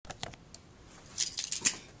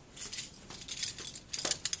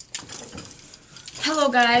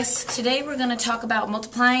Hello guys, today we're going to talk about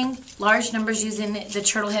multiplying large numbers using the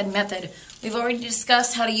turtle head method. We've already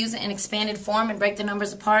discussed how to use it in expanded form and break the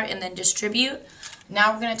numbers apart and then distribute.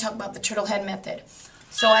 Now we're going to talk about the turtle head method.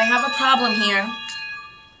 So I have a problem here,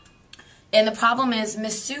 and the problem is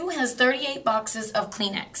Miss Sue has 38 boxes of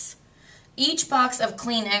Kleenex. Each box of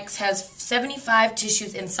Kleenex has 75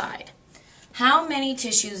 tissues inside. How many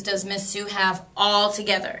tissues does Miss Sue have all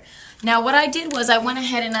together? Now what I did was I went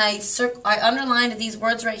ahead and I underlined these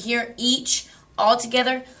words right here, each, all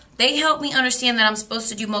together. They help me understand that I'm supposed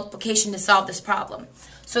to do multiplication to solve this problem.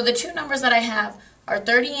 So the two numbers that I have are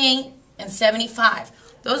 38 and 75.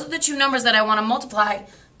 Those are the two numbers that I want to multiply,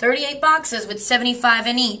 38 boxes with 75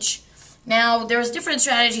 in each. Now, there's different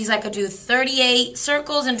strategies. I could do 38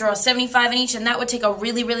 circles and draw 75 in each, and that would take a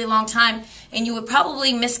really, really long time, and you would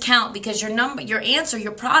probably miscount because your answer,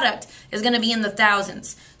 your product, is going to be in the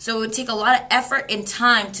thousands. So it would take a lot of effort and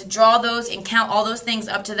time to draw those and count all those things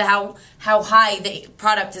up to how high the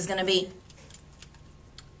product is going to be.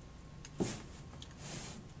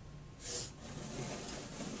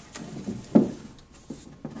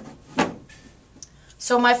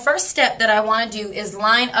 So my first step that I want to do is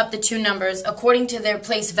line up the two numbers according to their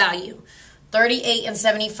place value, 38 and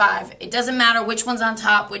 75. It doesn't matter which one's on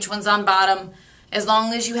top, which one's on bottom, as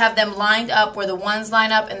long as you have them lined up where the ones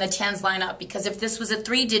line up and the tens line up. Because if this was a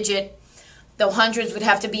 3-digit, the hundreds would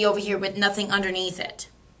have to be over here with nothing underneath it.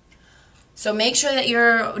 So make sure that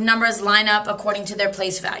your numbers line up according to their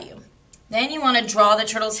place value. Then you want to draw the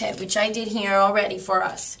turtle's head, which I did here already for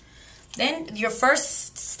us. Then your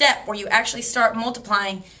first step where you actually start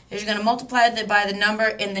multiplying is you're going to multiply by the number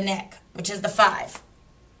in the neck, which is the 5.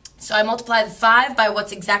 So I multiply the 5 by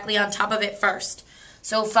what's exactly on top of it first.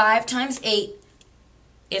 So 5 times 8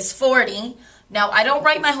 is 40. Now I don't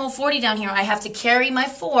write my whole 40 down here. I have to carry my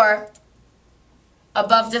 4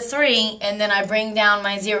 above the 3 and then I bring down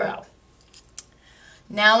my 0.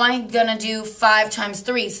 Now I'm going to do 5 times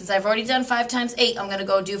 3. Since I've already done 5 times 8, I'm going to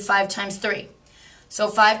go do 5 times 3. So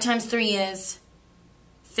 5 times 3 is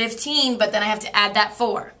 15, but then I have to add that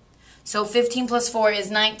 4. So 15 plus 4 is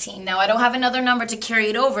 19. Now I don't have another number to carry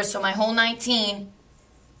it over, so my whole 19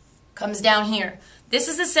 comes down here. This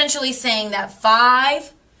is essentially saying that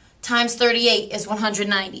 5 times 38 is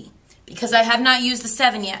 190, because I have not used the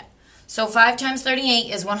 7 yet. So 5 times 38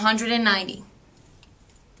 is 190.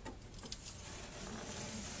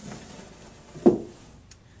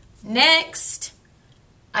 Next,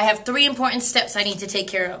 I have 3 important steps I need to take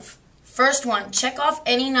care of. First one, check off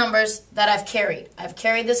any numbers that I've carried. I've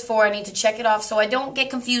carried this 4. I need to check it off so I don't get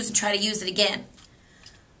confused and try to use it again.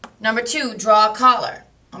 Number 2, draw a collar.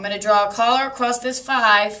 I'm going to draw a collar across this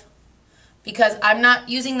 5 because I'm not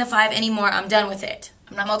using the 5 anymore. I'm done with it.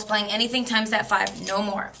 I'm not multiplying anything times that 5. No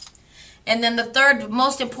more. And then the third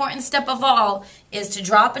most important step of all is to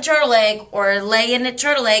drop a turtle egg or lay in a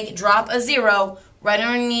turtle egg, drop a 0 right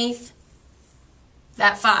underneath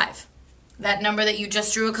that 5, that number that you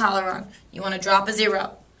just drew a collar on. You want to drop a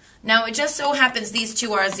 0. Now it just so happens these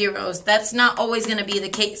two are zeros. That's not always going to be the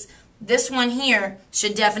case. This one here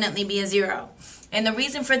should definitely be a 0. And the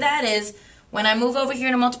reason for that is when I move over here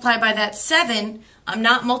to multiply by that 7, I'm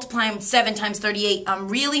not multiplying 7 times 38. I'm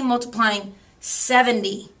really multiplying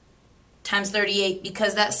 70 times 38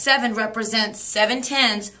 because that 7 represents 7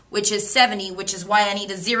 tens, which is 70, which is why I need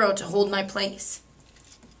a 0 to hold my place.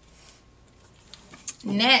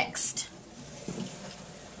 Next,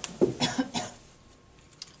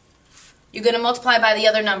 you're going to multiply by the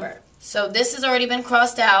other number. So this has already been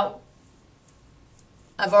crossed out.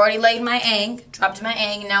 I've already laid my egg, dropped my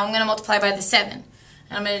egg, and now I'm going to multiply by the 7. And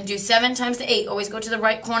I'm going to do 7 times the 8. Always go to the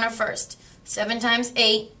right corner first. 7 times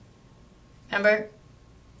 8, remember,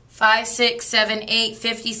 5, 6, 7, 8,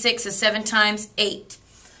 56 is 7 times 8.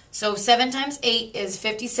 So 7 times 8 is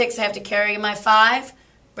 56. I have to carry my 5,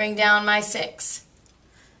 bring down my 6.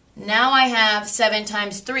 Now I have 7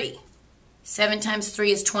 times 3. 7 times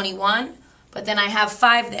 3 is 21, but then I have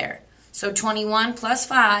 5 there. So 21 plus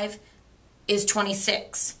 5 is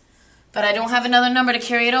 26. But I don't have another number to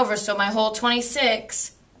carry it over, so my whole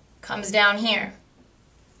 26 comes down here.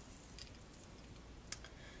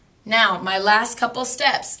 Now, my last couple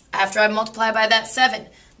steps, after I multiply by that 7,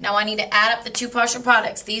 now I need to add up the two partial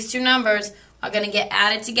products. These two numbers are going to get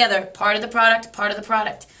added together, part of the product, part of the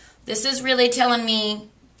product. This is really telling me,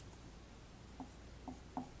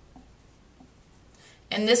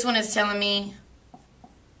 and this one is telling me,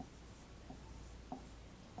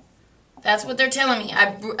 that's what they're telling me.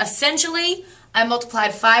 Essentially, I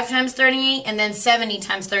multiplied 5 times 38 and then 70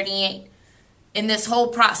 times 38 in this whole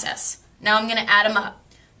process. Now I'm going to add them up.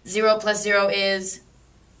 0 plus 0 is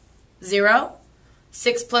 0.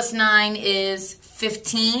 6 plus 9 is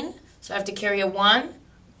 15, so I have to carry a 1.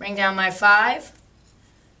 Bring down my 5.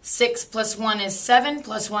 6 plus 1 is 7,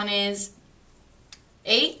 plus 1 is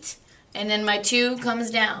 8, and then my 2 comes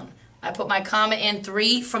down. I put my comma in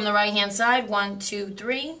 3 from the right-hand side. 1, 2,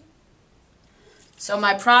 3. So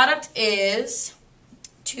my product is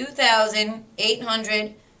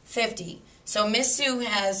 2,850. So Miss Sue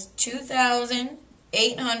has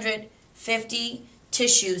 2,850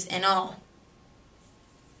 tissues in all.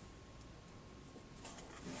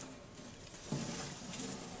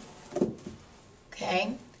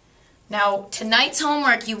 Okay. Now, tonight's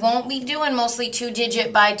homework, you won't be doing mostly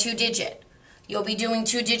 2-digit by 2-digit. You'll be doing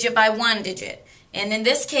 2-digit by 1-digit. And in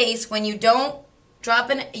this case, when you don't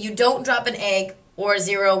drop an egg or a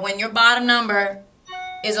 0 when your bottom number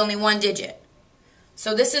is only 1 digit.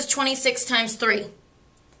 So this is 26 times 3.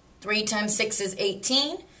 3 times 6 is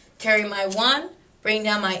 18. Carry my 1, bring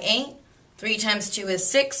down my 8. 3 times 2 is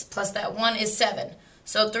 6, plus that 1 is 7.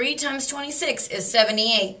 So 3 times 26 is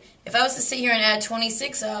 78. If I was to sit here and add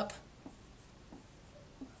 26 up,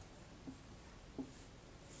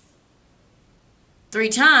 three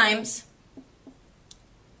times,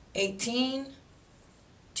 18,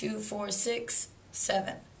 2, 4, 6,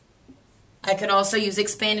 7. I could also use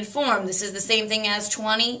expanded form. This is the same thing as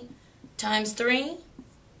 20 times 3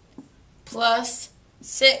 plus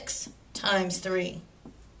 6 times 3.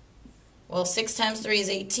 Well, 6 times 3 is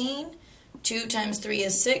 18. 2 times 3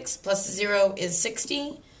 is 6, plus 0 is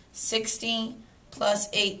 60. 60 plus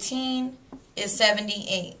 18 is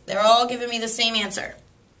 78. They're all giving me the same answer.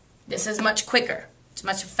 This is much quicker. It's a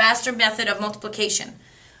much faster method of multiplication.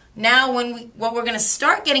 Now, what we're going to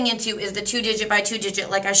start getting into is the 2-digit by 2-digit,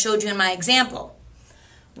 like I showed you in my example.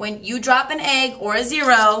 When you drop an egg or a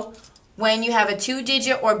 0, when you have a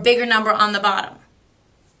 2-digit or bigger number on the bottom.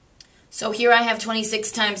 So here I have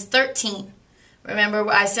 26 times 13. Remember,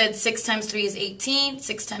 I said 6 times 3 is 18.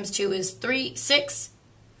 6 times 2 is 6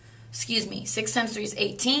 times 3 is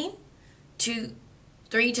 18.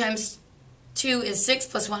 3 times 2 is 6,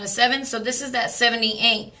 plus 1 is 7. So this is that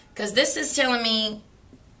 78, because this is telling me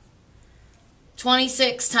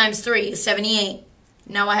 26 times 3 is 78.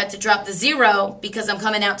 Now I had to drop the 0 because I'm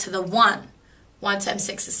coming out to the 1. 1 times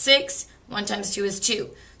 6 is 6. 1 times 2 is 2.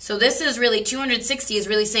 So this is really, 260 is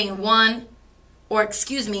really saying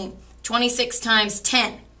 26 times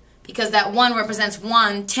 10. Because that 1 represents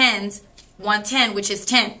 110, which is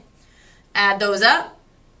 10. Add those up.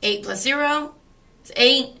 8 plus 0 is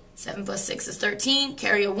 8. 7 plus 6 is 13.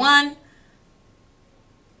 Carry a 1.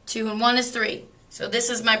 2 and 1 is 3. So this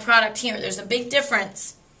is my product here. There's a big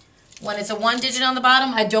difference. When it's a 1 digit on the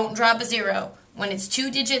bottom, I don't drop a 0. When it's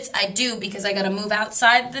 2 digits, I do, because I got to move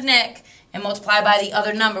outside the neck and multiply by the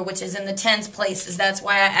other number, which is in the tens places. That's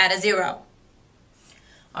why I add a 0.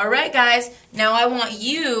 All right, guys. Now I want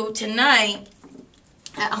you tonight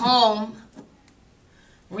at home,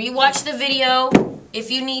 rewatch the video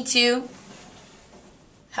if you need to.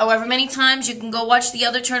 However many times, you can go watch the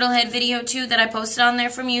other Turtlehead video too that I posted on there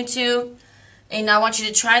from YouTube. And I want you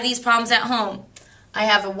to try these problems at home. I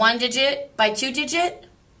have a 1-digit by 2-digit,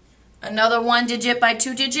 another 1-digit by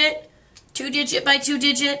 2-digit, 2-digit by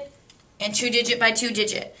 2-digit, and 2-digit by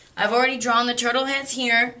 2-digit. I've already drawn the turtle heads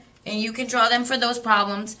here, and you can draw them for those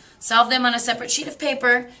problems. Solve them on a separate sheet of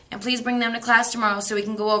paper, and please bring them to class tomorrow so we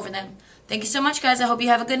can go over them. Thank you so much, guys. I hope you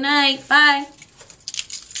have a good night. Bye.